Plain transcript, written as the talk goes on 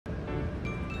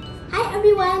Hi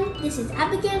everyone, this is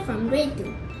Abigail from grade 2.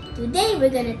 Today we're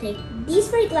gonna take these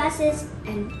 4 glasses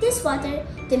and this water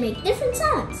to make different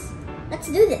sounds.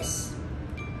 Let's do this.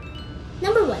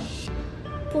 Number 1.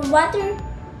 Pour water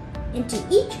into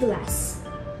each glass.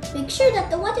 Make sure that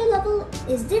the water level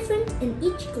is different in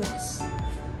each glass.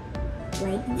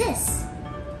 Like this.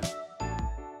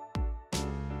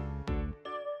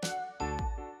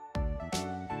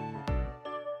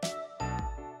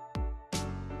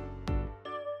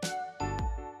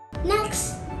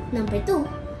 Next, number 2,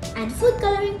 add food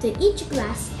coloring to each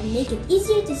glass and make it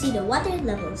easier to see the water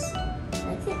levels,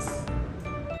 like this.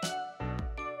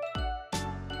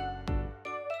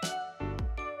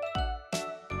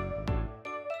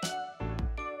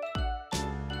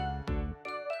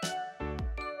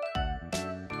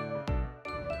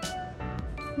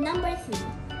 Number 3,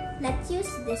 let's use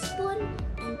this spoon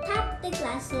and tap the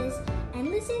glasses and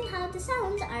listen how the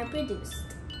sounds are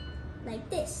produced, like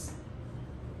this.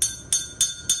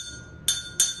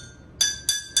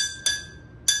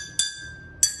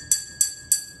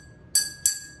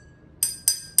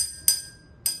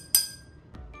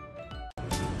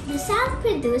 The sound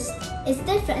produced is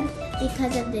different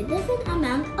because of the different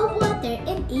amount of water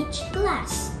in each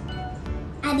glass.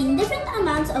 Adding different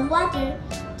amounts of water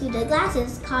to the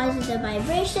glasses causes the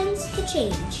vibrations to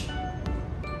change.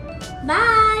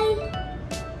 Bye!